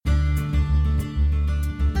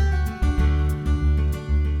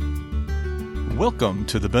Welcome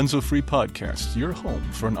to the Benzo Free Podcast, your home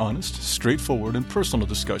for an honest, straightforward, and personal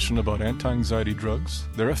discussion about anti-anxiety drugs,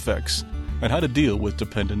 their effects, and how to deal with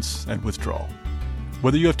dependence and withdrawal.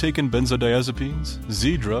 Whether you have taken benzodiazepines,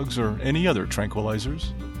 Z drugs, or any other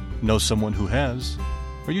tranquilizers, know someone who has,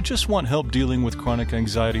 or you just want help dealing with chronic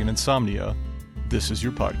anxiety and insomnia, this is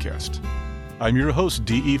your podcast. I'm your host,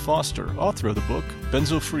 D.E. Foster, author of the book,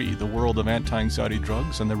 Benzo Free, The World of Anti-Anxiety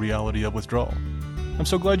Drugs and the Reality of Withdrawal. I'm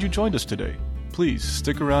so glad you joined us today. Please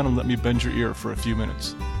stick around and let me bend your ear for a few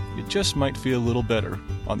minutes. It just might feel a little better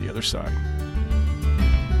on the other side.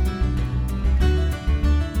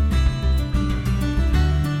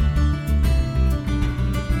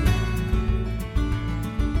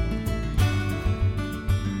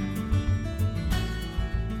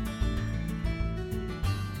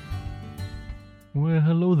 Well,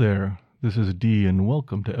 hello there. This is D, and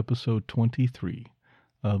welcome to episode 23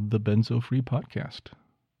 of the Benzo Free Podcast.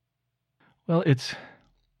 Well, it's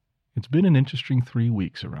been an interesting 3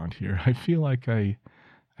 weeks around here. I feel like I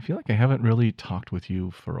haven't really talked with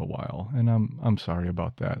you for a while, and I'm sorry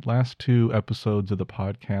about that. Last 2 episodes of the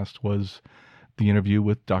podcast was the interview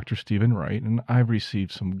with Dr. Stephen Wright, and I've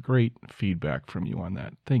received some great feedback from you on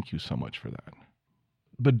that. Thank you so much for that.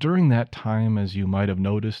 But during that time, as you might have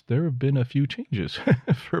noticed, there have been a few changes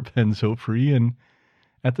for Benzo Free, and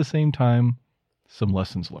at the same time, some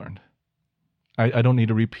lessons learned. I don't need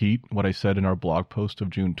to repeat what I said in our blog post of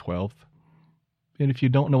June 12th. And if you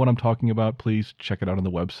don't know what I'm talking about, please check it out on the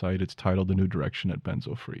website. It's titled The New Direction at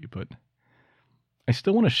Benzo Free. But I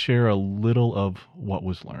still want to share a little of what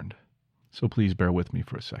was learned. So please bear with me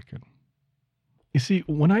for a second. You see,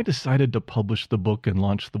 when I decided to publish the book and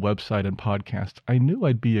launch the website and podcast, I knew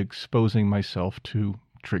I'd be exposing myself to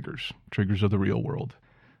triggers of the real world.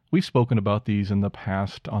 We've spoken about these in the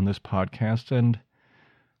past on this podcast, and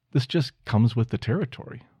this just comes with the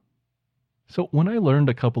territory. So when I learned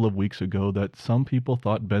a couple of weeks ago that some people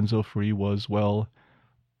thought Benzo Free was, well,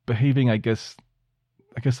 behaving, I guess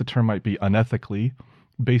the term might be unethically,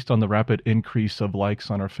 based on the rapid increase of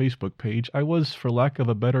likes on our Facebook page, I was, for lack of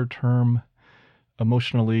a better term,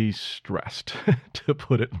 emotionally stressed, to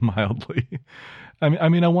put it mildly. I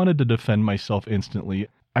mean, I wanted to defend myself instantly.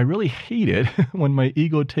 I really hate it when my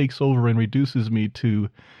ego takes over and reduces me to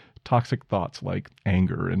toxic thoughts like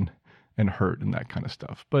anger and hurt and that kind of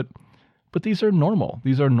stuff. But these are normal.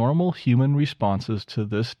 These are normal human responses to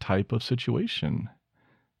this type of situation.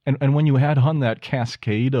 And when you add on that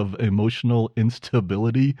cascade of emotional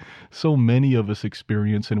instability so many of us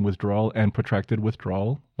experience in withdrawal and protracted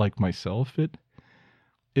withdrawal, like myself,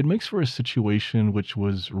 it makes for a situation which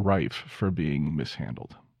was rife for being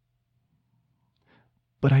mishandled.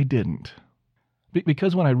 But I didn't.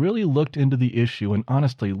 Because when I really looked into the issue and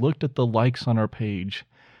honestly looked at the likes on our page,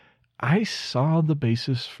 I saw the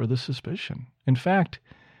basis for the suspicion. In fact,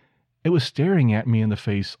 it was staring at me in the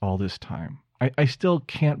face all this time. I still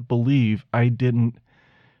can't believe I didn't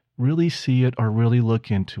really see it or really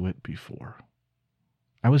look into it before.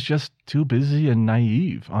 I was just too busy and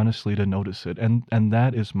naive, honestly, to notice it, and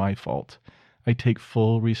that is my fault. I take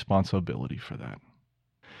full responsibility for that.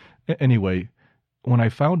 Anyway, when I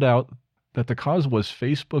found out that the cause was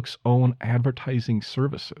Facebook's own advertising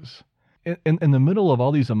services, in the middle of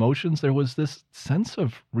all these emotions, there was this sense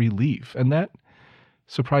of relief, and that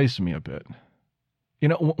surprised me a bit. You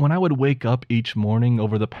know, when I would wake up each morning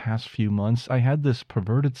over the past few months, I had this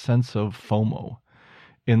perverted sense of FOMO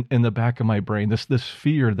in the back of my brain, this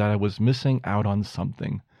fear that I was missing out on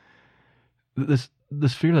something, this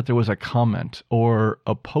fear that there was a comment or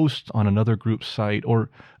a post on another group site or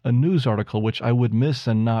a news article which I would miss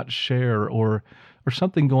and not share, or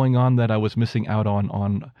something going on that I was missing out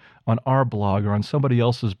on our blog or on somebody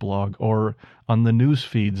else's blog or on the news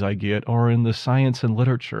feeds I get or in the science and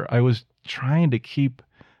literature. I was trying to keep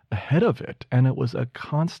ahead of it, and it was a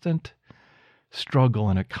constant struggle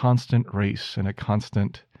and a constant race and a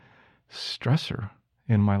constant stressor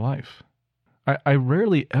in my life. I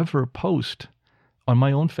rarely ever post on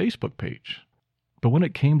my own Facebook page. But when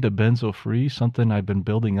it came to Benzo Free, something I've been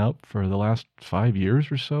building up for the last 5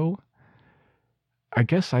 years or so, I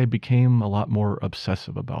guess I became a lot more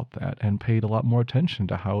obsessive about that and paid a lot more attention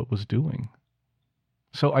to how it was doing.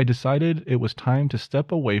 So I decided it was time to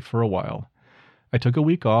step away for a while. I took a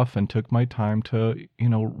week off and took my time to,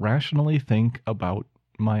 rationally think about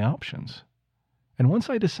my options. And once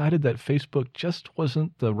I decided that Facebook just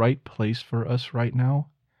wasn't the right place for us right now,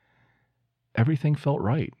 everything felt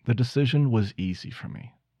right. The decision was easy for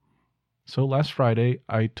me. So last Friday,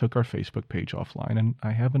 I took our Facebook page offline, and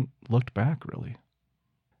I haven't looked back, really.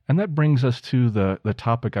 And that brings us to the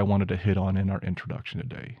topic I wanted to hit on in our introduction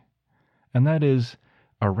today. And that is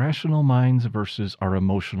Our rational minds versus our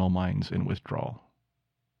emotional minds in withdrawal.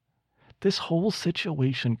 This whole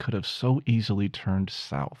situation could have so easily turned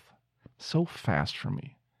south, so fast for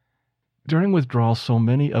me. During withdrawal, so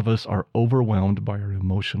many of us are overwhelmed by our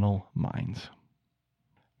emotional minds.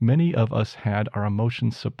 Many of us had our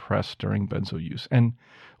emotions suppressed during benzo use, and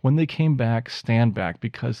when they came back, stand back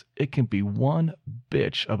because it can be one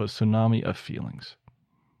bitch of a tsunami of feelings.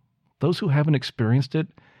 Those who haven't experienced it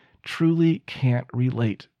truly can't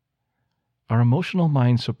relate. Our emotional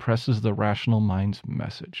mind suppresses the rational mind's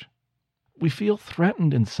message. We feel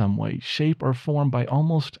threatened in some way, shape, or form by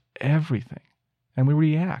almost everything, and we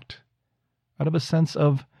react out of a sense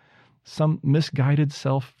of some misguided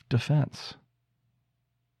self-defense.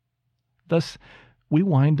 Thus, we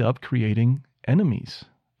wind up creating enemies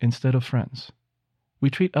instead of friends. We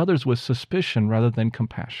treat others with suspicion rather than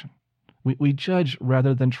compassion. We judge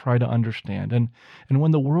rather than try to understand. And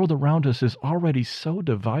when the world around us is already so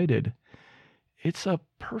divided, it's a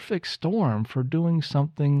perfect storm for doing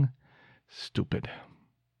something stupid.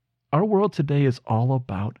 Our world today is all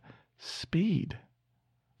about speed.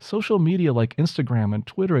 Social media like Instagram and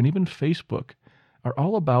Twitter and even Facebook are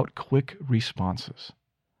all about quick responses,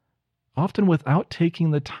 often without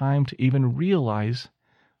taking the time to even realize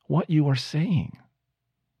what you are saying.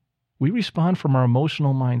 We respond from our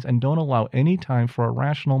emotional minds and don't allow any time for our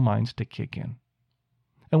rational minds to kick in.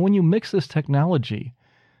 And when you mix this technology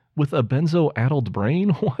with a benzo-addled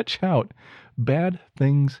brain, watch out. Bad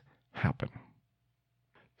things happen.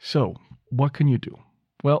 So, what can you do?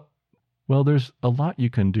 Well, there's a lot you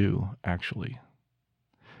can do, actually.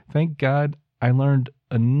 Thank God I learned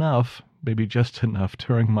enough, maybe just enough,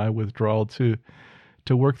 during my withdrawal to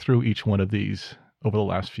work through each one of these over the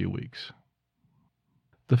last few weeks.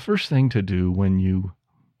 The first thing to do when you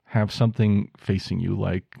have something facing you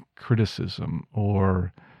like criticism,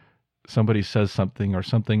 or somebody says something, or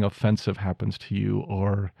something offensive happens to you,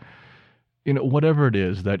 or whatever it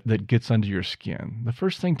is that gets under your skin, the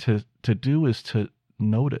first thing to do is to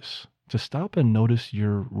notice, to stop and notice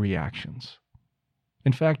your reactions.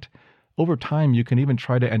 In fact, over time, you can even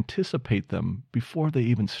try to anticipate them before they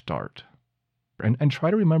even start. And try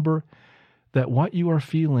to remember that what you are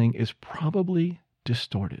feeling is probably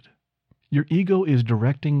distorted. Your ego is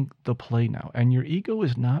directing the play now, and your ego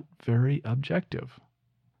is not very objective.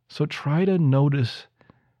 So try to notice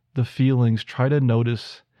the feelings, try to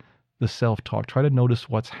notice the self-talk, try to notice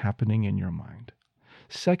what's happening in your mind.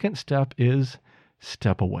 Second step is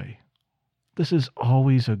step away. This is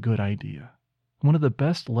always a good idea. One of the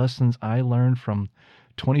best lessons I learned from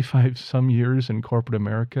 25 some years in corporate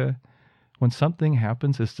America, when something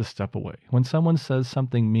happens, is to step away. When someone says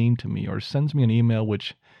something mean to me or sends me an email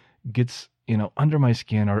which gets, under my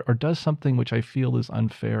skin, or does something which I feel is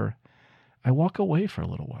unfair, I walk away for a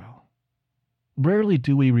little while. Rarely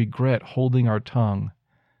do we regret holding our tongue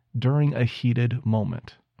during a heated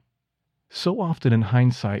moment. So often in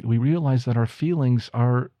hindsight, we realize that our feelings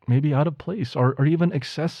are maybe out of place or even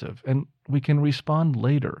excessive, and we can respond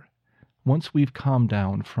later once we've calmed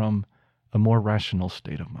down from a more rational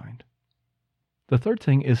state of mind. The third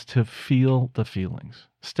thing is to feel the feelings.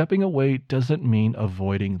 Stepping away doesn't mean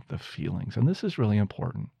avoiding the feelings, and this is really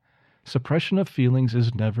important. Suppression of feelings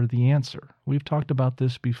is never the answer. We've talked about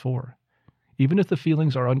this before. Even if the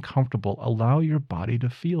feelings are uncomfortable, allow your body to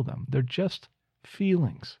feel them. They're just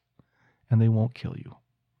feelings, and they won't kill you.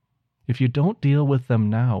 If you don't deal with them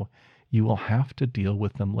now, you will have to deal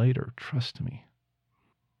with them later. Trust me.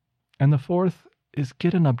 And the fourth is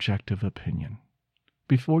get an objective opinion.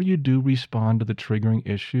 Before you do respond to the triggering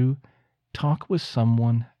issue, talk with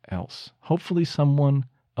someone else. Hopefully someone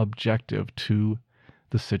objective to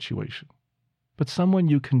the situation, but someone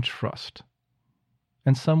you can trust,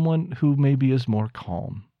 and someone who maybe is more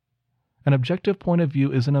calm. An objective point of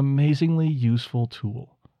view is an amazingly useful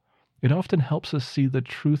tool. It often helps us see the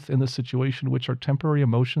truth in the situation which our temporary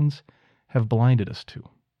emotions have blinded us to.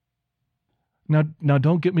 Now,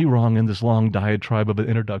 don't get me wrong in this long diatribe of an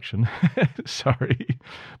introduction. Sorry.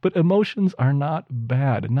 But emotions are not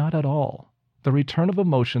bad, not at all. The return of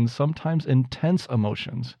emotions, sometimes intense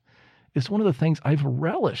emotions, is one of the things I've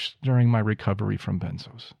relished during my recovery from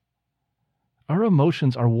benzos. Our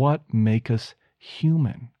emotions are what make us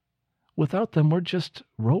human. Without them, we're just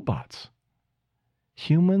robots.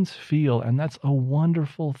 Humans feel, and that's a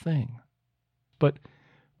wonderful thing. But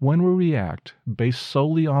when we react based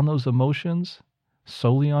solely on those emotions,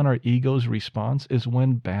 solely on our ego's response, is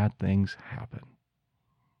when bad things happen.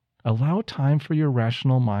 Allow time for your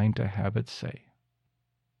rational mind to have its say.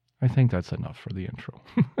 I think that's enough for the intro.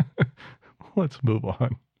 Let's move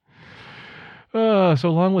on. So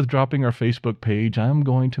along with dropping our Facebook page, I'm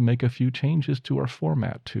going to make a few changes to our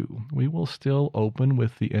format too. We will still open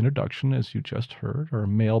with the introduction, as you just heard. Our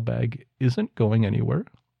mailbag isn't going anywhere,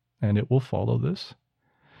 and it will follow this.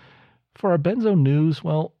 For our Benzo news,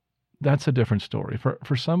 well, that's a different story.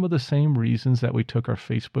 For some of the same reasons that we took our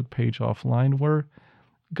Facebook page offline, we're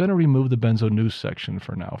going to remove the Benzo news section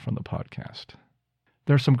for now from the podcast.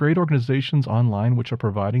 There are some great organizations online which are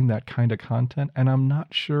providing that kind of content, and I'm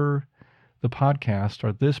not sure the podcast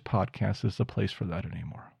or this podcast is the place for that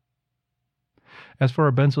anymore. As for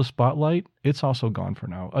our Benzo Spotlight, it's also gone for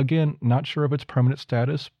now. Again, not sure of its permanent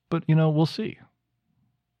status, but we'll see.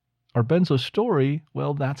 Our Benzo Story,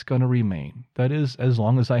 well, that's going to remain. That is, as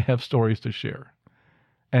long as I have stories to share.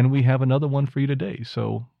 And we have another one for you today,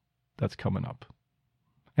 so that's coming up.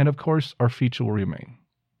 And of course, our feature will remain.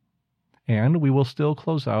 And we will still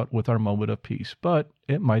close out with our moment of peace, but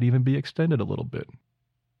it might even be extended a little bit.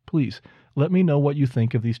 Please, let me know what you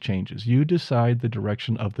think of these changes. You decide the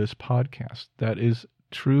direction of this podcast. That is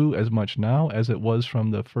true as much now as it was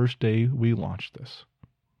from the first day we launched this.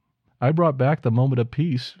 I brought back the moment of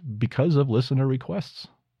peace because of listener requests.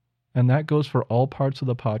 And that goes for all parts of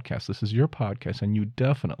the podcast. This is your podcast, and you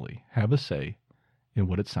definitely have a say in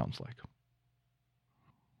what it sounds like.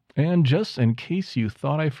 And just in case you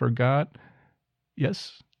thought I forgot,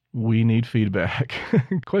 yes, we need feedback.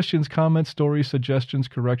 Questions, comments, stories, suggestions,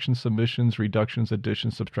 corrections, submissions, reductions,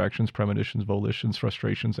 additions, subtractions, premonitions, volitions,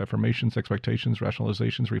 frustrations, affirmations, expectations,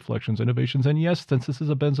 rationalizations, reflections, innovations, and yes, since this is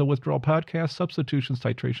a Benzo Withdrawal podcast, substitutions,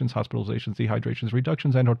 titrations, hospitalizations, dehydrations,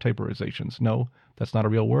 reductions, and or taperizations. No, that's not a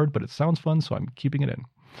real word, but it sounds fun, so I'm keeping it in.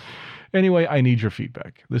 Anyway, I need your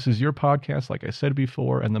feedback. This is your podcast, like I said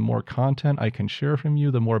before, and the more content I can share from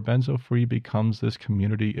you, the more Benzo-free becomes this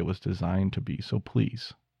community it was designed to be. So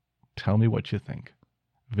please, tell me what you think.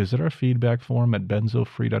 Visit our feedback form at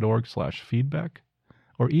benzofree.org/feedback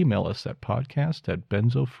or email us at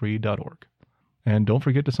podcast@benzofree.org. And don't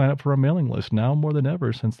forget to sign up for our mailing list now more than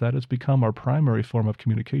ever, since that has become our primary form of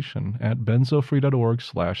communication at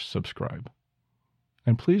benzofree.org/subscribe.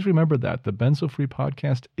 And please remember that the Benzo Free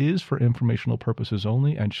podcast is for informational purposes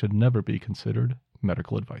only and should never be considered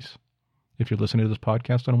medical advice. If you're listening to this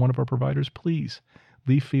podcast on one of our providers, please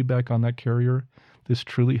leave feedback on that carrier. This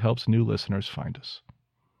truly helps new listeners find us.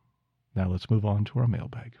 Now let's move on to our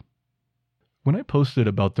mailbag. When I posted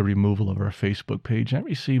about the removal of our Facebook page, I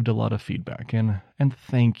received a lot of feedback, and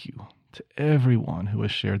thank you to everyone who has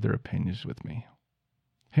shared their opinions with me.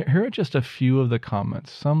 Here are just a few of the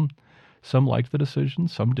comments. Some liked the decision,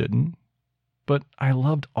 some didn't, but I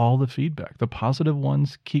loved all the feedback. The positive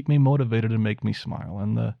ones keep me motivated and make me smile,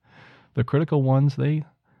 and the critical ones, they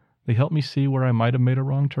help me see where I might have made a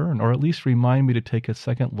wrong turn, or at least remind me to take a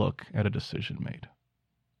second look at a decision made.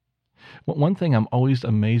 One thing I'm always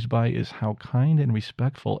amazed by is how kind and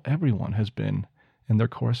respectful everyone has been in their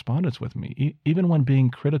correspondence with me, even when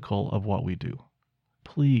being critical of what we do.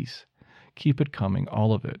 Please, keep it coming,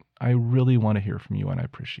 all of it. I really want to hear from you, and I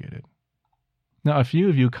appreciate it. Now, a few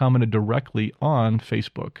of you commented directly on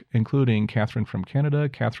Facebook, including Catherine from Canada,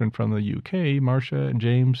 Catherine from the UK, Marcia, and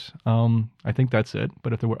James. I think that's it,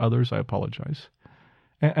 but if there were others, I apologize.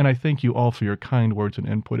 And I thank you all for your kind words and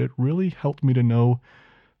input. It really helped me to know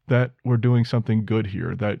that we're doing something good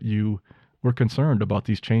here, that you were concerned about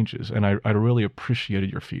these changes, and I really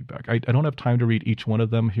appreciated your feedback. I don't have time to read each one of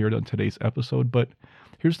them here on today's episode, but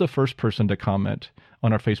here's the first person to comment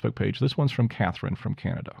on our Facebook page. This one's from Catherine from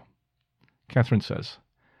Canada. Catherine says,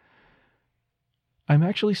 I'm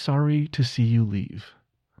actually sorry to see you leave.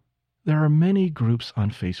 There are many groups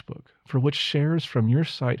on Facebook for which shares from your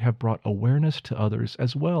site have brought awareness to others,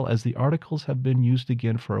 as well as the articles have been used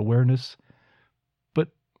again for awareness, but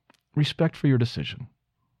respect for your decision.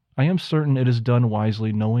 I am certain it is done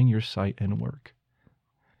wisely, knowing your site and work.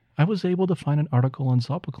 I was able to find an article on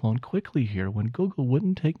Zopiclone quickly here when Google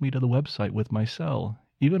wouldn't take me to the website with my cell,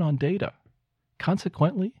 even on data.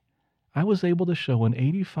 Consequently, I was able to show an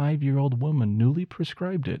 85-year-old woman newly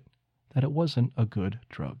prescribed it that it wasn't a good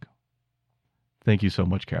drug. Thank you so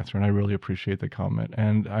much, Catherine. I really appreciate the comment,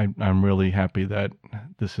 and I'm really happy that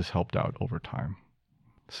this has helped out over time.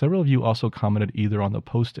 Several of you also commented either on the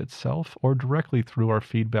post itself or directly through our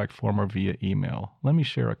feedback form or via email. Let me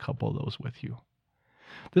share a couple of those with you.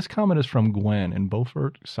 This comment is from Gwen in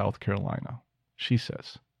Beaufort, South Carolina. She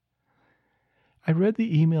says, I read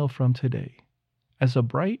the email from today. As a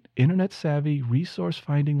bright, internet-savvy,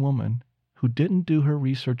 resource-finding woman who didn't do her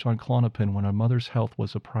research on Klonopin when her mother's health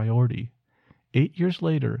was a priority, 8 years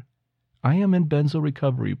later, I am in benzo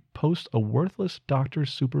recovery post a worthless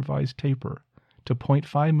doctor-supervised taper to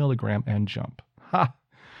 0.5 milligram and jump. Ha!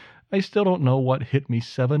 I still don't know what hit me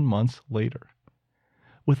 7 months later.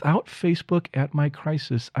 Without Facebook at my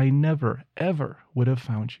crisis, I never, ever would have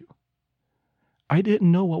found you. I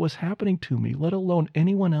didn't know what was happening to me, let alone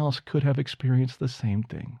anyone else could have experienced the same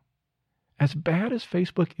thing. As bad as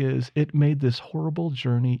Facebook is, it made this horrible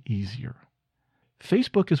journey easier.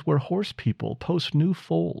 Facebook is where horse people post new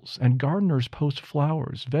foals and gardeners post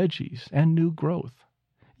flowers, veggies, and new growth.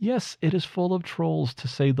 Yes, it is full of trolls to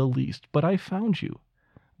say the least, but I found you.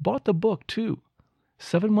 Bought the book too.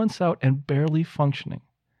 7 months out and barely functioning.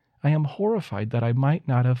 I am horrified that I might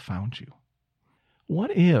not have found you.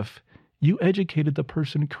 What if you educated the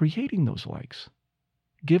person creating those likes?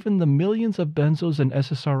 Given the millions of benzos and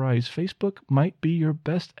SSRIs, Facebook might be your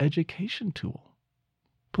best education tool.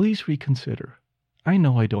 Please reconsider. I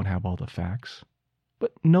know I don't have all the facts,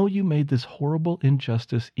 but know you made this horrible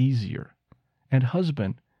injustice easier. And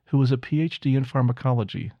husband, who is a PhD in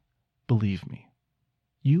pharmacology, believe me,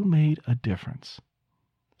 you made a difference.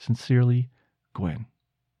 Sincerely, Gwen.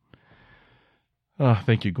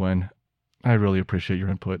 Thank you, Gwen. I really appreciate your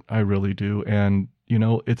input. I really do. And,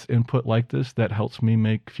 it's input like this that helps me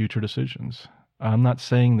make future decisions. I'm not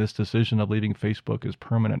saying this decision of leaving Facebook is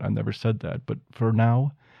permanent. I never said that. But for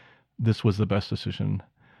now, this was the best decision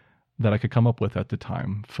that I could come up with at the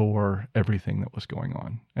time for everything that was going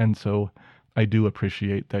on. And so I do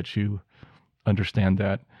appreciate that you understand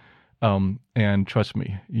that. And trust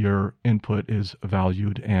me, your input is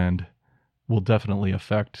valued and will definitely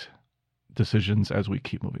affect decisions as we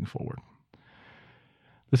keep moving forward.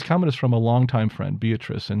 This comment is from a longtime friend,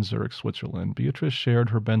 Beatrice in Zurich, Switzerland. Beatrice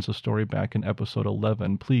shared her benzo story back in episode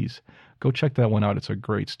 11. Please go check that one out. It's a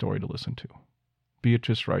great story to listen to.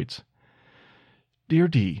 Beatrice writes, Dear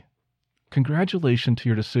Dee, congratulations to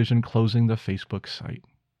your decision closing the Facebook site.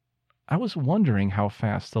 I was wondering how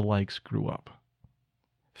fast the likes grew up.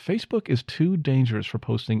 Facebook is too dangerous for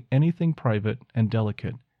posting anything private and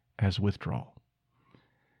delicate as withdrawal.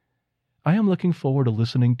 I am looking forward to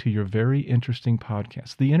listening to your very interesting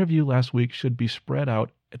podcast. The interview last week should be spread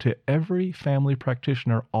out to every family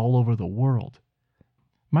practitioner all over the world.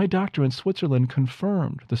 My doctor in Switzerland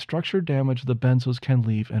confirmed the structural damage the benzos can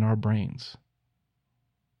leave in our brains.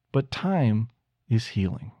 But time is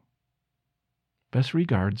healing. Best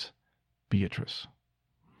regards, Beatrice.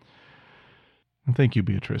 And thank you,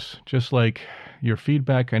 Beatrice. Just like your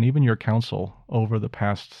feedback and even your counsel over the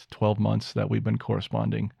past 12 months that we've been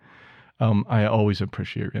corresponding, I always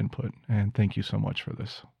appreciate your input, and thank you so much for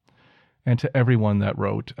this. And to everyone that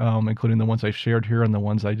wrote, including the ones I shared here and the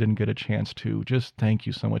ones I didn't get a chance to, just thank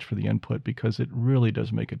you so much for the input, because it really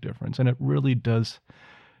does make a difference, and it really does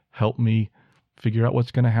help me figure out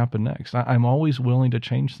what's going to happen next. I'm always willing to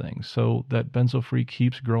change things so that Benzo Free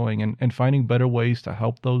keeps growing and finding better ways to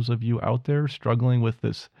help those of you out there struggling with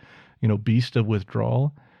this, beast of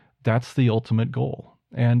withdrawal. That's the ultimate goal.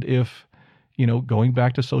 And if going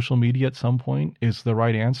back to social media at some point is the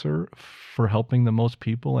right answer for helping the most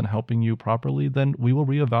people and helping you properly, then we will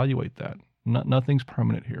reevaluate that. Nothing's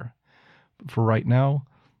permanent here. For right now,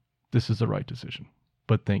 this is the right decision.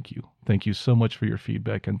 But thank you. Thank you so much for your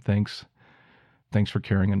feedback, and thanks for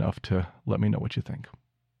caring enough to let me know what you think.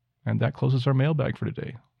 And that closes our mailbag for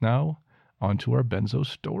today. Now, on to our benzo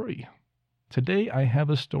story. Today, I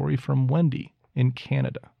have a story from Wendy in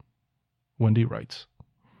Canada. Wendy writes,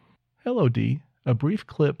 Hello, Dee. A brief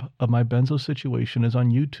clip of my benzo situation is on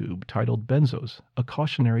YouTube titled Benzos, A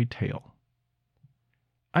Cautionary Tale.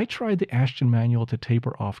 I tried the Ashton manual to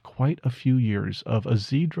taper off quite a few years of a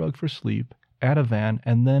Z drug for sleep, Ativan,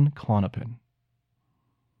 and then Klonopin.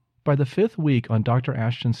 By the 5th week on Dr.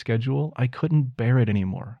 Ashton's schedule, I couldn't bear it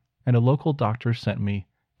anymore, and a local doctor sent me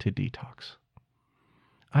to detox.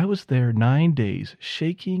 I was there 9 days,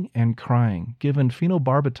 shaking and crying, given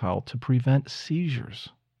phenobarbital to prevent seizures.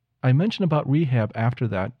 I mentioned about rehab after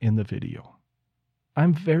that in the video.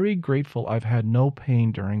 I'm very grateful I've had no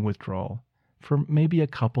pain during withdrawal for maybe a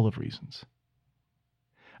couple of reasons.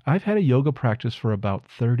 I've had a yoga practice for about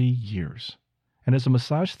 30 years, and as a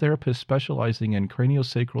massage therapist specializing in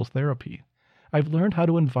craniosacral therapy, I've learned how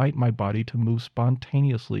to invite my body to move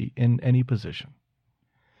spontaneously in any position.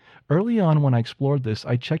 Early on when I explored this,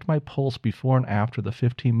 I checked my pulse before and after the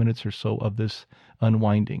 15 minutes or so of this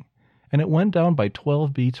unwinding, and it went down by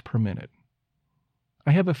 12 beats per minute.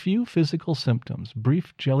 I have a few physical symptoms,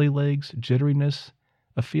 brief jelly legs, jitteriness,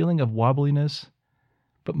 a feeling of wobbliness,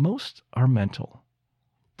 but most are mental,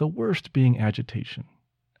 the worst being agitation,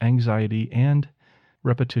 anxiety, and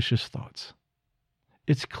repetitious thoughts.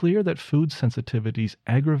 It's clear that food sensitivities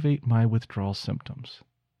aggravate my withdrawal symptoms.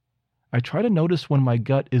 I try to notice when my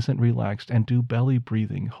gut isn't relaxed and do belly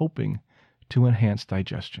breathing, hoping to enhance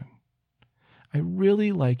digestion. I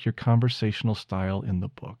really like your conversational style in the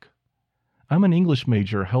book. I'm an English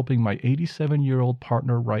major helping my 87-year-old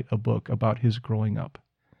partner write a book about his growing up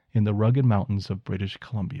in the rugged mountains of British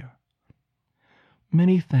Columbia.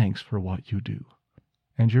 Many thanks for what you do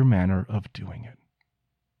and your manner of doing it.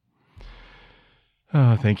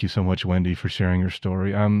 Thank you so much, Wendy, for sharing your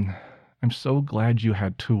story. I'm so glad you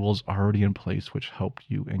had tools already in place which helped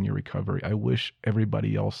you in your recovery. I wish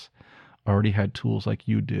everybody else already had tools like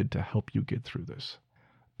you did to help you get through this.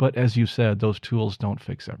 But as you said, those tools don't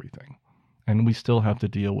fix everything. And we still have to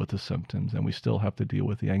deal with the symptoms, and we still have to deal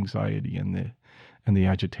with the anxiety and the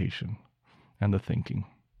agitation and the thinking.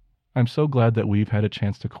 I'm so glad that we've had a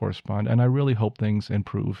chance to correspond, and I really hope things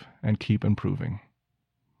improve and keep improving.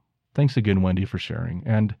 Thanks again, Wendy, for sharing,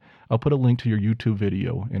 and I'll put a link to your YouTube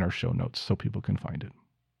video in our show notes so people can find it.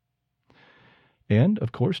 And,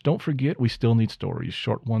 of course, don't forget we still need stories,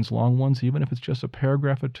 short ones, long ones, even if it's just a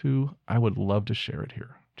paragraph or two. I would love to share it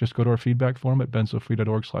here. Just go to our feedback form at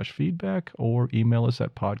benzofree.org/feedback or email us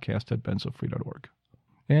at podcast@benzofree.org.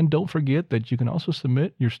 And don't forget that you can also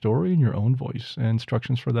submit your story in your own voice. And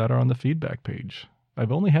instructions for that are on the feedback page.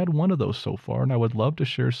 I've only had one of those so far, and I would love to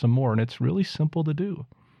share some more, and it's really simple to do.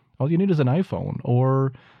 All you need is an iPhone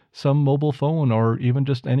or some mobile phone or even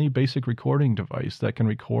just any basic recording device that can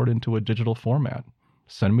record into a digital format.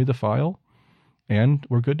 Send me the file, and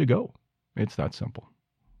we're good to go. It's that simple.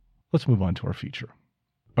 Let's move on to our feature.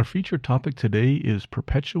 Our feature topic today is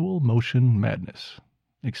Perpetual Motion Madness,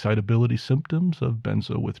 Excitability Symptoms of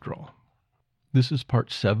Benzo Withdrawal. This is part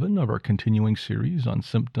 7 of our continuing series on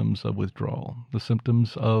symptoms of withdrawal. The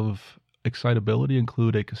symptoms of excitability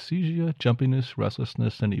include akathisia, jumpiness,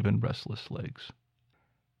 restlessness, and even restless legs.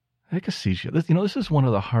 Akathisia, this is one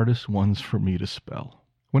of the hardest ones for me to spell.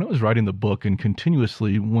 When I was writing the book and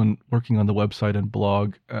continuously when working on the website and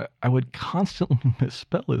blog, I would constantly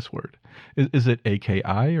misspell this word. Is it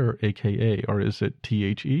AKI or AKA, or is it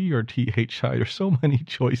THE or THI? There's so many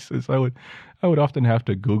choices. I would often have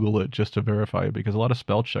to Google it just to verify it because a lot of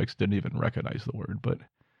spell checks didn't even recognize the word. But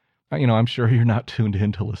I'm sure you're not tuned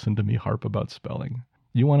in to listen to me harp about spelling.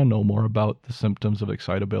 You want to know more about the symptoms of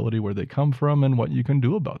excitability, where they come from, and what you can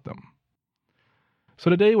do about them. So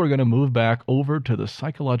today we're going to move back over to the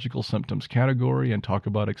psychological symptoms category and talk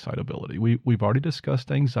about excitability. We've already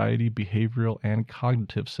discussed anxiety, behavioral, and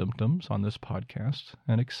cognitive symptoms on this podcast,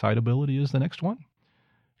 and excitability is the next one.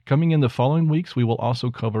 Coming in the following weeks, we will also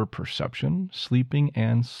cover perception, sleeping,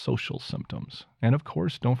 and social symptoms. And of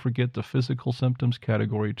course, don't forget the physical symptoms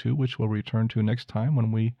category too, which we'll return to next time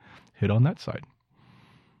when we hit on that side.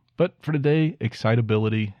 But for today,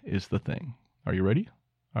 excitability is the thing. Are you ready?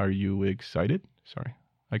 Are you excited? Sorry,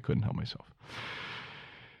 I couldn't help myself.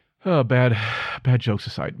 Bad jokes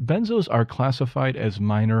aside, benzos are classified as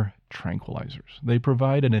minor tranquilizers. They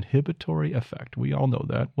provide an inhibitory effect. We all know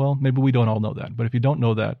that. Well, maybe we don't all know that, but if you don't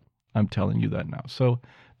know that, I'm telling you that now. So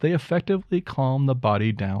they effectively calm the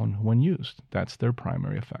body down when used. That's their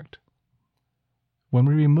primary effect. When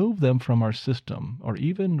we remove them from our system, or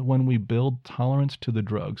even when we build tolerance to the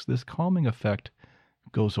drugs, this calming effect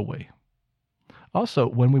goes away. Also,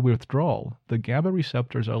 when we withdraw, the GABA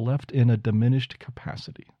receptors are left in a diminished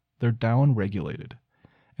capacity. They're down-regulated,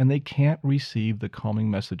 and they can't receive the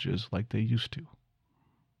calming messages like they used to.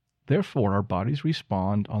 Therefore, our bodies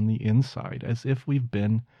respond on the inside as if we've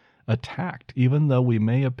been attacked, even though we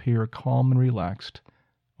may appear calm and relaxed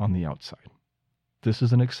on the outside. This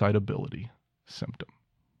is an excitability symptom.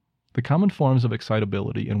 The common forms of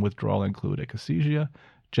excitability and withdrawal include akathisia,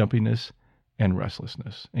 jumpiness, and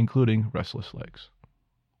restlessness, including restless legs.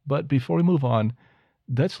 But before we move on,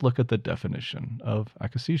 let's look at the definition of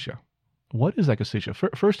akathisia. What is akathisia?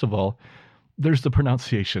 First of all, there's the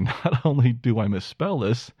pronunciation. Not only do I misspell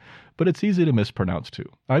this, but it's easy to mispronounce too.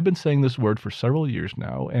 I've been saying this word for several years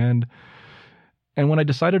now, and when I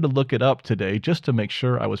decided to look it up today just to make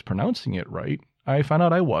sure I was pronouncing it right, I found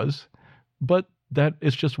out I was, but that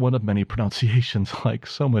is just one of many pronunciations like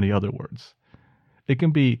so many other words. It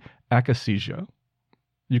can be akathisia.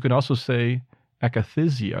 You can also say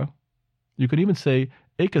akathisia. You can even say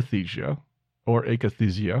akathisia or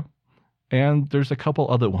akathisia. And there's a couple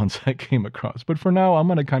other ones I came across. But for now, I'm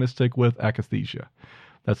going to kind of stick with akathisia.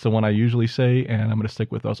 That's the one I usually say, and I'm going to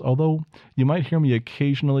stick with those. Although you might hear me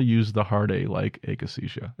occasionally use the hard A like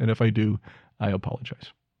akathisia. And if I do, I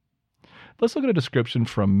apologize. Let's look at a description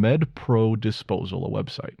from MedPro Disposal, a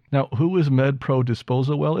website. Now, who is MedPro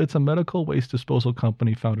Disposal? Well, it's a medical waste disposal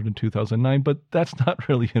company founded in 2009, but that's not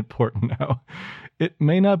really important now. It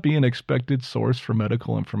may not be an expected source for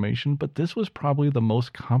medical information, but this was probably the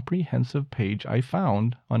most comprehensive page I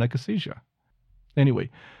found on akathisia. Anyway,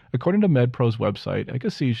 according to MedPro's website,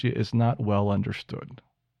 akathisia is not well understood.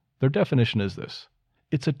 Their definition is this: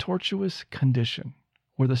 It's a tortuous condition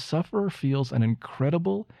where the sufferer feels an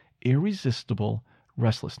incredible, irresistible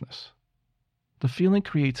restlessness. The feeling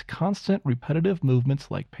creates constant repetitive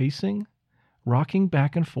movements like pacing, rocking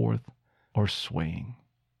back and forth, or swaying.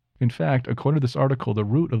 In fact, according to this article, the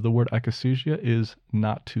root of the word akathisia is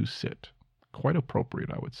not to sit. Quite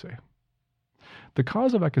appropriate, I would say. The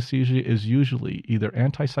cause of akathisia is usually either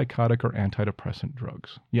antipsychotic or antidepressant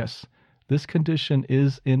drugs. Yes, this condition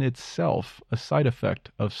is in itself a side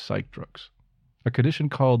effect of psych drugs, a condition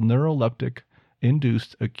called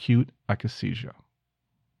neuroleptic-induced acute akathisia.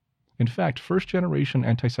 In fact, first-generation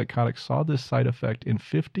antipsychotics saw this side effect in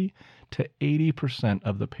 50 to 80%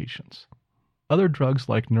 of the patients. Other drugs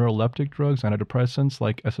like neuroleptic drugs, antidepressants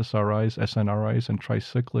like SSRIs, SNRIs, and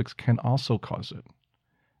tricyclics can also cause it.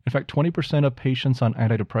 In fact, 20% of patients on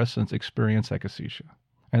antidepressants experience akathisia,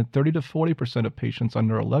 and 30 to 40% of patients on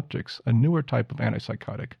neuroleptics, a newer type of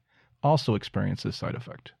antipsychotic, also experience this side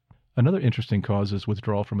effect. Another interesting cause is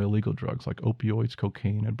withdrawal from illegal drugs like opioids,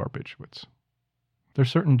 cocaine, and barbiturates. There are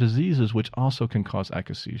certain diseases which also can cause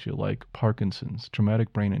akathisia, like Parkinson's,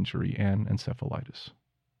 traumatic brain injury, and encephalitis.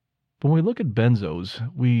 But when we look at benzos,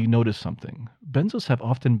 we notice something. Benzos have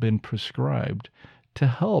often been prescribed to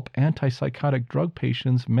help antipsychotic drug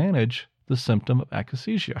patients manage the symptom of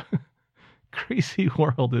akathisia. Crazy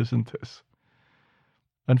world, isn't this?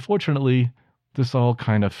 Unfortunately, this all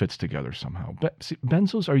kind of fits together somehow. See,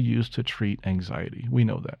 benzos are used to treat anxiety. We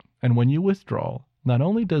know that. And when you withdraw, not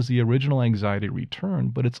only does the original anxiety return,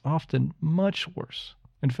 but it's often much worse.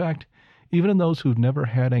 In fact, even in those who've never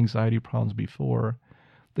had anxiety problems before,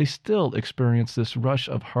 they still experience this rush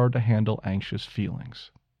of hard-to-handle anxious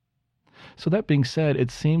feelings. So that being said,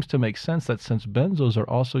 it seems to make sense that since benzos are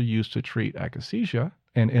also used to treat akathisia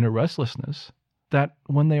and inner restlessness, that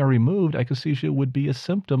when they are removed, akathisia would be a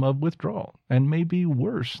symptom of withdrawal and may be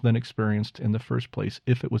worse than experienced in the first place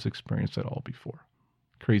if it was experienced at all before.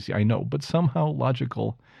 Crazy, I know, but somehow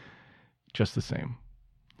logical just the same.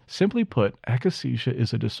 Simply put, akathisia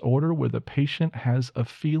is a disorder where the patient has a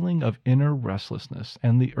feeling of inner restlessness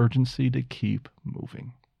and the urgency to keep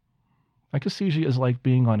moving. Akathisia is like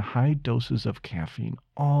being on high doses of caffeine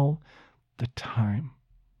all the time,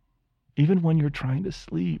 even when you're trying to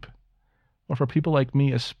sleep, or for people like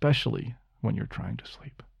me, especially when you're trying to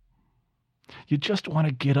sleep. You just want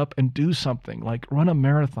to get up and do something, like run a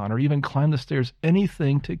marathon or even climb the stairs,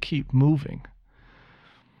 anything to keep moving.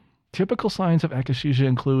 Typical signs of akathisia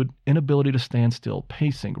include inability to stand still,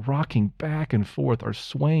 pacing, rocking back and forth, or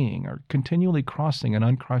swaying, or continually crossing and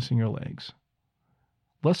uncrossing your legs.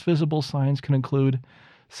 Less visible signs can include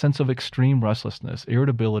sense of extreme restlessness,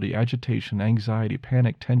 irritability, agitation, anxiety,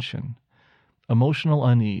 panic, tension, emotional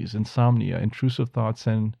unease, insomnia, intrusive thoughts,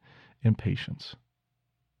 and impatience.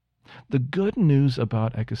 The good news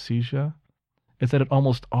about akathisia is that it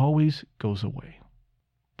almost always goes away.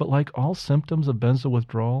 But like all symptoms of benzo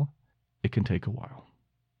withdrawal, it can take a while.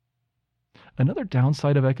 Another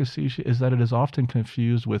downside of akathisia is that it is often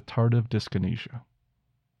confused with tardive dyskinesia,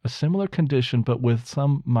 a similar condition but with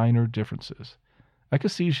some minor differences.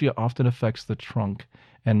 Akathisia often affects the trunk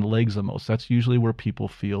and legs the most. That's usually where people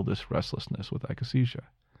feel this restlessness with akathisia.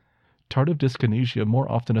 Tardive dyskinesia more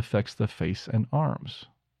often affects the face and arms.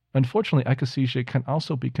 Unfortunately, akathisia can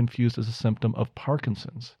also be confused as a symptom of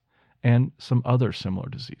Parkinson's and some other similar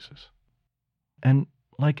diseases. And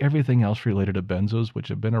like everything else related to benzos, which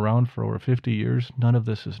have been around for over 50 years, none of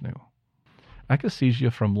this is new.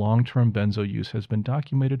 Akathisia from long-term benzo use has been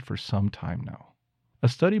documented for some time now. A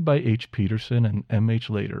study by H. Peterson and M.H.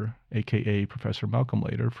 Lader, aka Professor Malcolm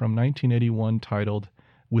Lader, from 1981 titled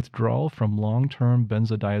Withdrawal from Long-Term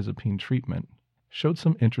Benzodiazepine Treatment showed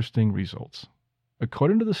some interesting results.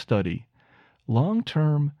 According to the study,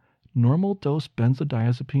 long-term normal dose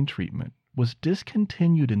benzodiazepine treatment was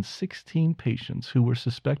discontinued in 16 patients who were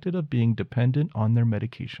suspected of being dependent on their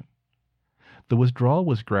medication. The withdrawal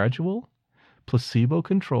was gradual,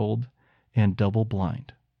 placebo-controlled, and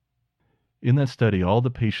double-blind. In that study, all the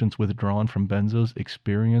patients withdrawn from benzos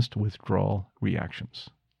experienced withdrawal reactions.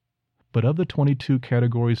 But of the 22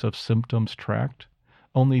 categories of symptoms tracked,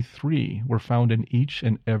 only 3 were found in each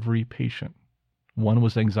and every patient. 1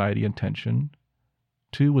 was anxiety and tension,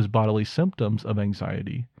 2 was bodily symptoms of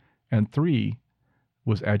anxiety, and 3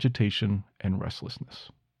 was agitation and restlessness.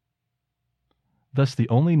 Thus, the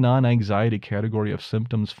only non-anxiety category of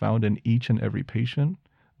symptoms found in each and every patient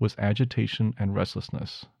was agitation and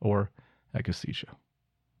restlessness, or akathisia.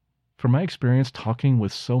 From my experience talking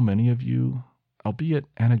with so many of you, albeit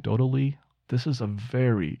anecdotally, this is a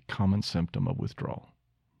very common symptom of withdrawal.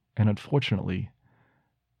 And unfortunately,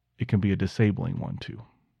 it can be a disabling one too.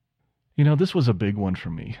 This was a big one for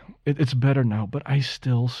me. It's better now, but I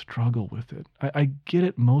still struggle with it. I get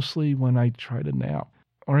it mostly when I try to nap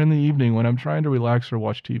or in the evening when I'm trying to relax or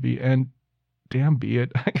watch TV. And damn be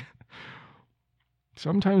it,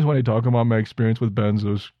 sometimes when I talk about my experience with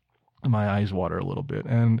benzos, my eyes water a little bit.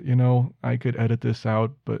 And, I could edit this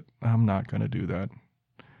out, but I'm not going to do that.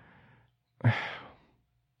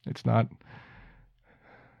 It's not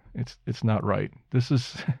right. This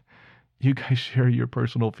is, you guys share your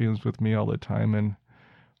personal feelings with me all the time, and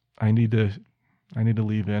I need to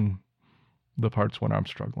leave in the parts when I'm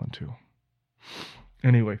struggling too.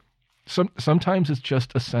 Anyway, sometimes it's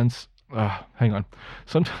just a sense,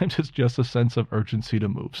 sometimes it's just a sense of urgency to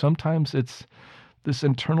move. Sometimes it's this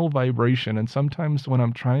internal vibration, and sometimes when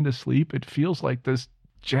I'm trying to sleep, it feels like this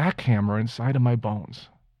jackhammer inside of my bones.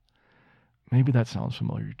 Maybe that sounds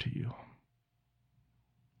familiar to you.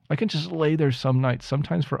 I can just lay there some nights,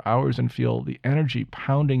 sometimes for hours, and feel the energy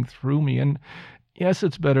pounding through me. And yes,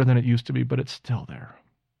 it's better than it used to be, but it's still there.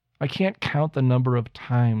 I can't count the number of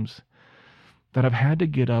times that I've had to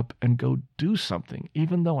get up and go do something,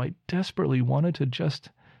 even though I desperately wanted to just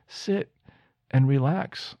sit and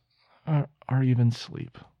relax or even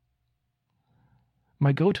sleep.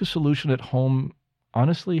 My go-to solution at home,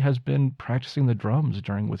 honestly, has been practicing the drums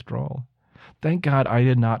during withdrawal. Thank God I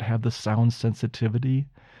did not have the sound sensitivity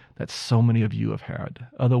that so many of you have had.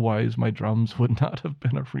 Otherwise, my drums would not have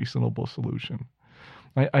been a reasonable solution.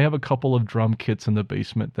 I have a couple of drum kits in the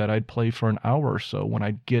basement that I'd play for an hour or so when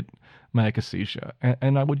I'd get my akathisia,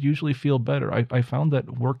 and I would usually feel better. I found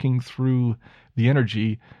that working through the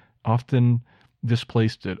energy often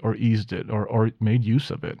displaced it or eased it or made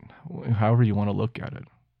use of it, however you want to look at it.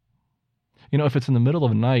 If it's in the middle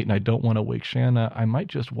of the night and I don't want to wake Shanna, I might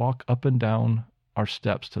just walk up and down our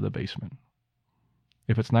steps to the basement.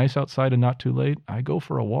 If it's nice outside and not too late, I go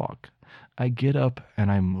for a walk. I get up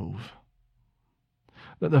and I move.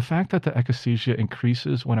 The fact that the akathisia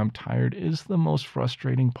increases when I'm tired is the most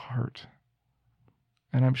frustrating part.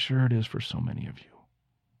 And I'm sure it is for so many of you.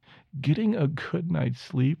 Getting a good night's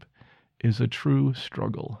sleep is a true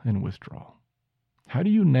struggle in withdrawal. How do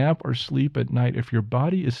you nap or sleep at night if your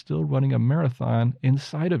body is still running a marathon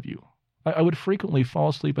inside of you? I would frequently fall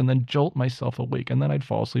asleep and then jolt myself awake, and then I'd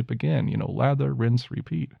fall asleep again. Lather, rinse,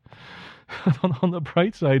 repeat. On the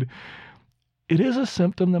bright side, it is a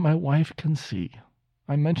symptom that my wife can see.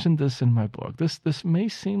 I mentioned this in my book. This may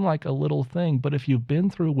seem like a little thing, but if you've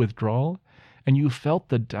been through withdrawal and you felt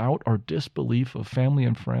the doubt or disbelief of family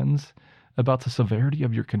and friends about the severity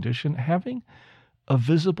of your condition, having a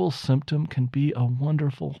visible symptom can be a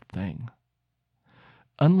wonderful thing.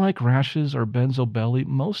 Unlike rashes or benzo belly,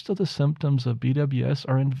 most of the symptoms of BWS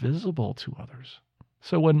are invisible to others.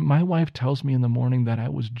 So when my wife tells me in the morning that I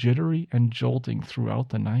was jittery and jolting throughout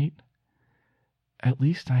the night, at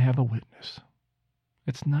least I have a witness.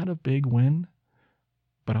 It's not a big win,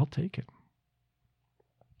 but I'll take it.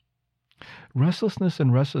 Restlessness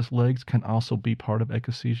and restless legs can also be part of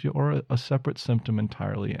akathisia or a separate symptom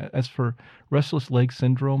entirely. As for restless leg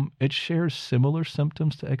syndrome, it shares similar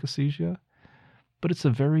symptoms to akathisia, but it's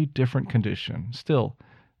a very different condition. Still,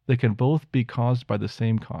 they can both be caused by the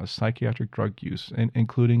same cause, psychiatric drug use,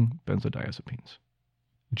 including benzodiazepines.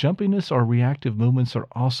 Jumpiness or reactive movements are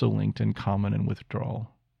also linked in common in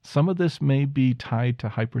withdrawal. Some of this may be tied to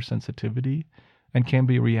hypersensitivity and can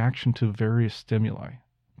be a reaction to various stimuli.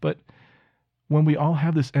 But when we all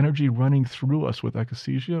have this energy running through us with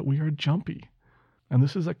akathisia, we are jumpy, and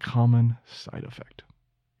this is a common side effect.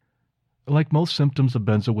 Like most symptoms of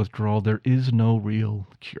benzo withdrawal, there is no real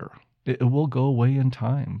cure. It will go away in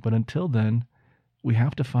time, but until then, we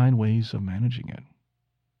have to find ways of managing it.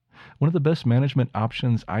 One of the best management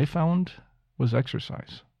options I found was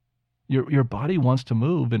exercise. Your body wants to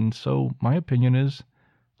move, and so my opinion is,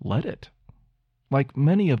 let it. Like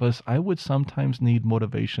many of us, I would sometimes need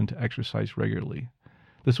motivation to exercise regularly.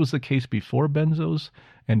 This was the case before benzos,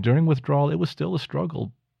 and during withdrawal, it was still a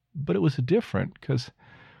struggle, but it was different because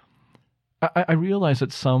I realize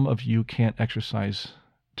that some of you can't exercise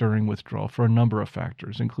during withdrawal for a number of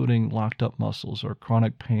factors, including locked up muscles or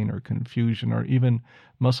chronic pain or confusion or even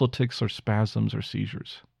muscle tics or spasms or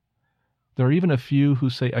seizures. There are even a few who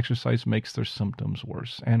say exercise makes their symptoms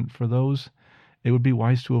worse, and for those, it would be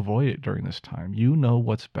wise to avoid it during this time. You know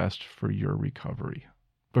what's best for your recovery.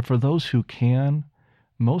 But for those who can,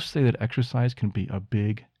 most say that exercise can be a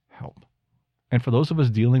big help. And for those of us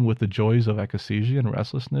dealing with the joys of akathisia and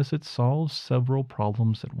restlessness, it solves several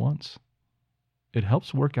problems at once. It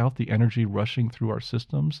helps work out the energy rushing through our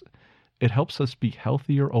systems. It helps us be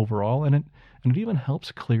healthier overall, and it even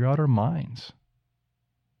helps clear out our minds.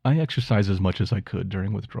 I exercise as much as I could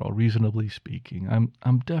during withdrawal, reasonably speaking.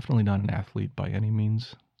 I'm definitely not an athlete by any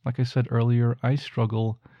means. Like I said earlier, I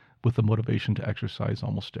struggle with the motivation to exercise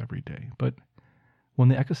almost every day. But when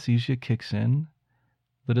the akathisia kicks in,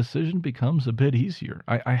 the decision becomes a bit easier.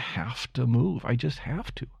 I have to move. I just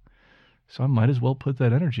have to. So I might as well put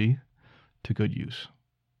that energy to good use.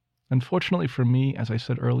 Unfortunately for me, as I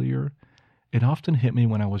said earlier, it often hit me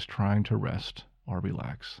when I was trying to rest or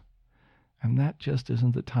relax. And that just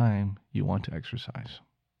isn't the time you want to exercise.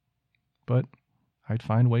 But I'd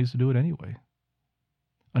find ways to do it anyway.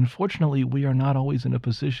 Unfortunately, we are not always in a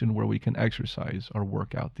position where we can exercise or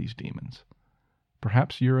work out these demons.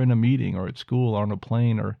 Perhaps you're in a meeting or at school or on a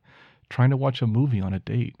plane or trying to watch a movie on a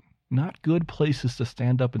date. Not good places to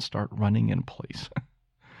stand up and start running in place.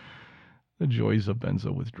 The joys of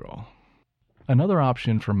benzo withdrawal. Another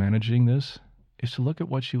option for managing this is to look at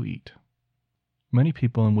what you eat. Many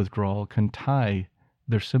people in withdrawal can tie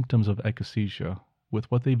their symptoms of akathisia with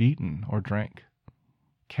what they've eaten or drank.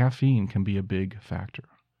 Caffeine can be a big factor.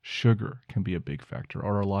 Sugar can be a big factor,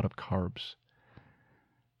 or a lot of carbs.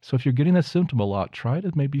 So if you're getting that symptom a lot, try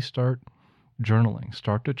to maybe start journaling.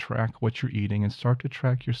 Start to track what you're eating and start to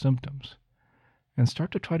track your symptoms. And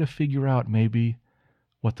start to try to figure out maybe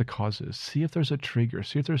what the cause is. See if there's a trigger.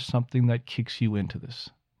 See if there's something that kicks you into this.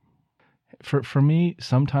 For me,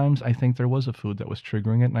 sometimes I think there was a food that was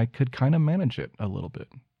triggering it and I could kind of manage it a little bit.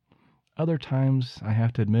 Other times, I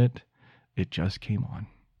have to admit, it just came on.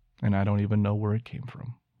 And I don't even know where it came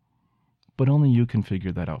from. But only you can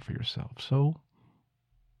figure that out for yourself. So,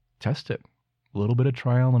 test it. A little bit of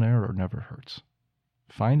trial and error never hurts.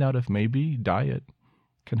 Find out if maybe diet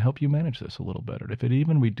can help you manage this a little better. If it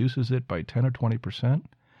even reduces it by 10 or 20%,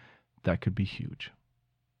 that could be huge.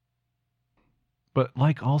 But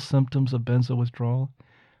like all symptoms of benzo withdrawal,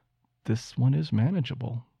 this one is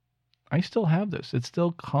manageable. I still have this. It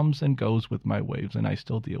still comes and goes with my waves, and I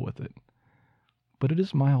still deal with it. But it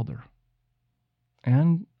is milder.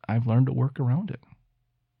 And I've learned to work around it.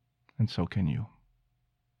 And so can you.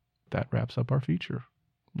 That wraps up our feature.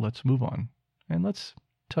 Let's move on. And let's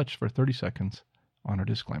touch for 30 seconds on our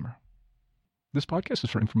disclaimer. This podcast is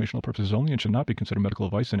for informational purposes only and should not be considered medical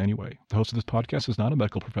advice in any way. The host of this podcast is not a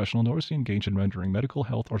medical professional, nor is he engaged in rendering medical,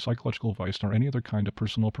 health, or psychological advice, nor any other kind of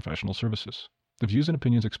personal or professional services. The views and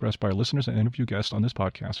opinions expressed by our listeners and interview guests on this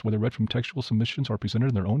podcast, whether read from textual submissions or presented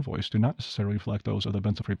in their own voice, do not necessarily reflect those of the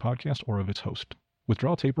Benzo Free podcast or of its host.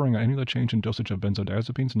 Withdrawal, tapering, or any other change in dosage of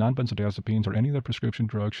benzodiazepines, non-benzodiazepines, or any other prescription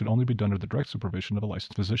drug should only be done under the direct supervision of a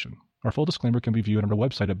licensed physician. Our full disclaimer can be viewed on our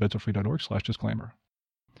website at benzofree.org/disclaimer.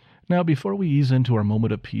 Now, before we ease into our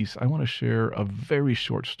moment of peace, I want to share a very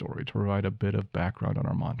short story to provide a bit of background on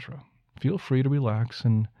our mantra. Feel free to relax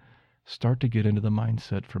and start to get into the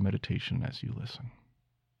mindset for meditation as you listen.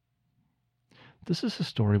 This is a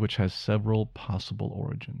story which has several possible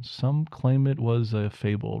origins. Some claim it was a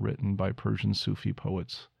fable written by Persian Sufi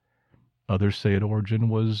poets. Others say its origin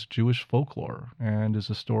was Jewish folklore and is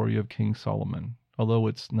a story of King Solomon, although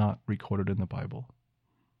it's not recorded in the Bible.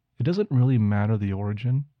 It doesn't really matter the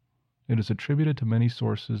origin. It is attributed to many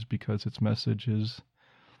sources because its message is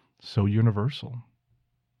so universal.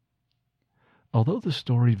 Although the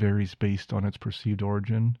story varies based on its perceived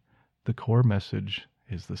origin, the core message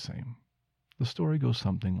is the same. The story goes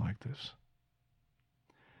something like this.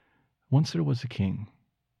 Once there was a king.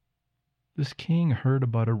 This king heard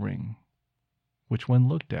about a ring, which when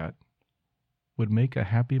looked at, would make a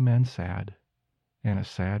happy man sad and a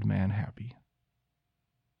sad man happy.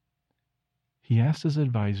 He asked his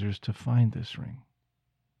advisors to find this ring.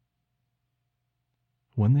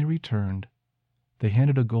 When they returned, they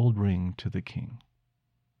handed a gold ring to the king.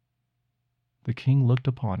 The king looked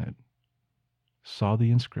upon it, saw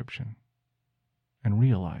the inscription, and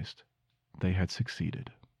realized they had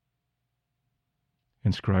succeeded.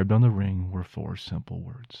 Inscribed on the ring were 4 simple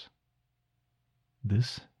words.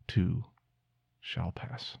 This too shall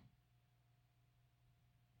pass.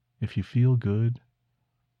 If you feel good,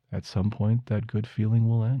 at some point that good feeling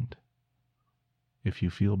will end. If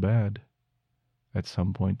you feel bad, at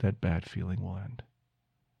some point that bad feeling will end.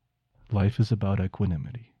 Life is about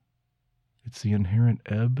equanimity. It's the inherent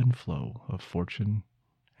ebb and flow of fortune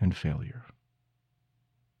and failure.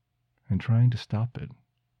 And trying to stop it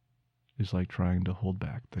is like trying to hold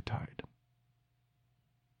back the tide.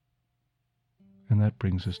 And that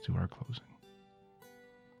brings us to our closing.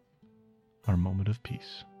 Our moment of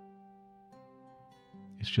peace.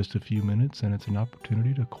 It's just a few minutes and it's an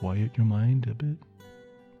opportunity to quiet your mind a bit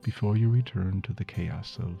before you return to the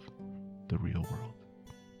chaos of the real world.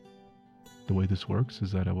 The way this works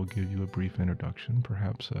is that I will give you a brief introduction,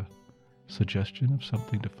 perhaps a suggestion of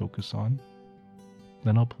something to focus on,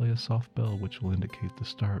 Then I'll play a soft bell which will indicate the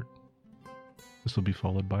start. This will be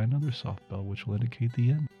followed by another soft bell which will indicate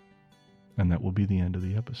the end. And that will be the end of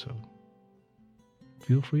the episode.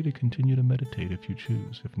 Feel free to continue to meditate if you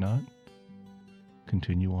choose. If not,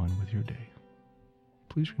 continue on with your day.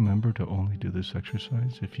 Please remember to only do this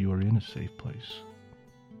exercise if you are in a safe place.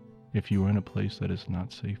 If you are in a place that is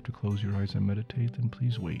not safe to close your eyes and meditate, then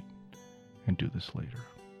please wait and do this later.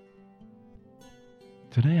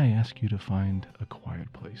 Today I ask you to find a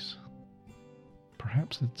quiet place.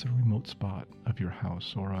 Perhaps it's a remote spot of your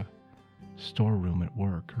house or a storeroom at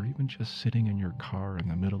work, or even just sitting in your car in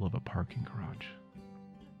the middle of a parking garage.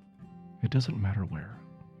 It doesn't matter where.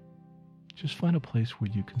 Just find a place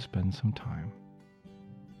where you can spend some time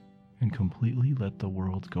and completely let the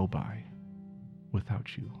world go by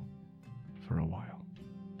without you for a while.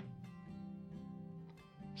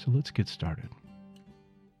 So let's get started.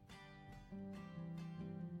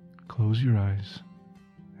 Close your eyes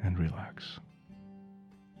and relax.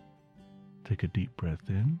 Take a deep breath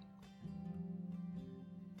in.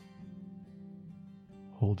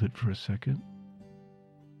 Hold it for a second.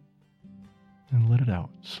 And let it out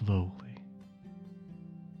slowly.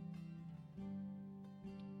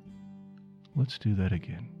 Let's do that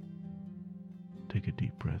again. Take a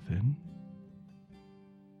deep breath in.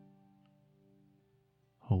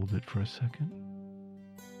 Hold it for a second.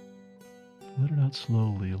 Let it out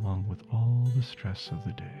slowly along with all the stress of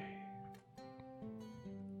the day.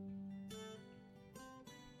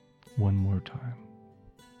 One more time.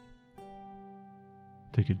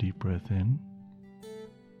 Take a deep breath in.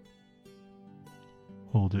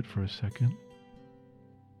 Hold it for a second.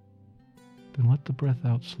 Then let the breath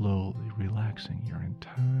out slowly, relaxing your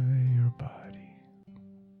entire body.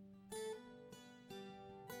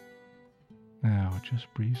 Now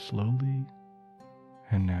just breathe slowly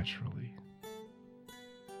and naturally.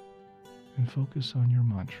 And focus on your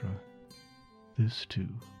mantra, this too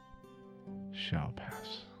shall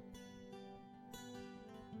pass.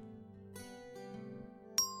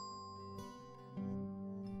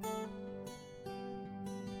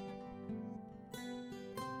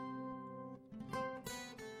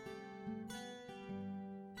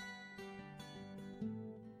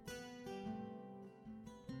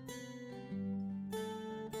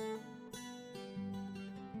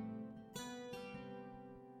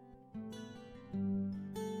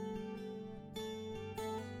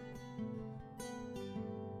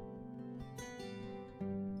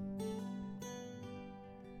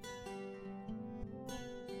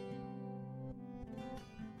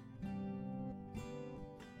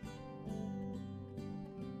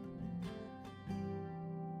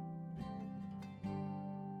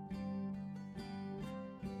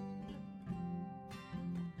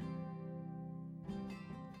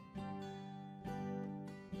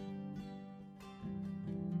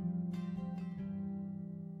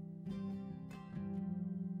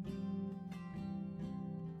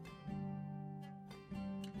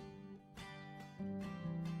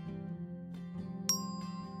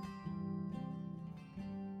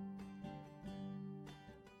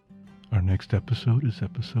 Our next episode is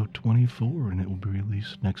episode 24, and it will be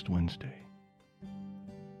released next Wednesday.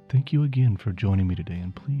 Thank you again for joining me today,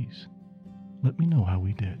 and please let me know how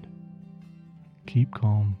we did. Keep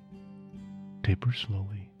calm, taper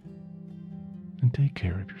slowly, and take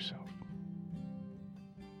care of yourself.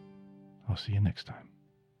 I'll see you next time.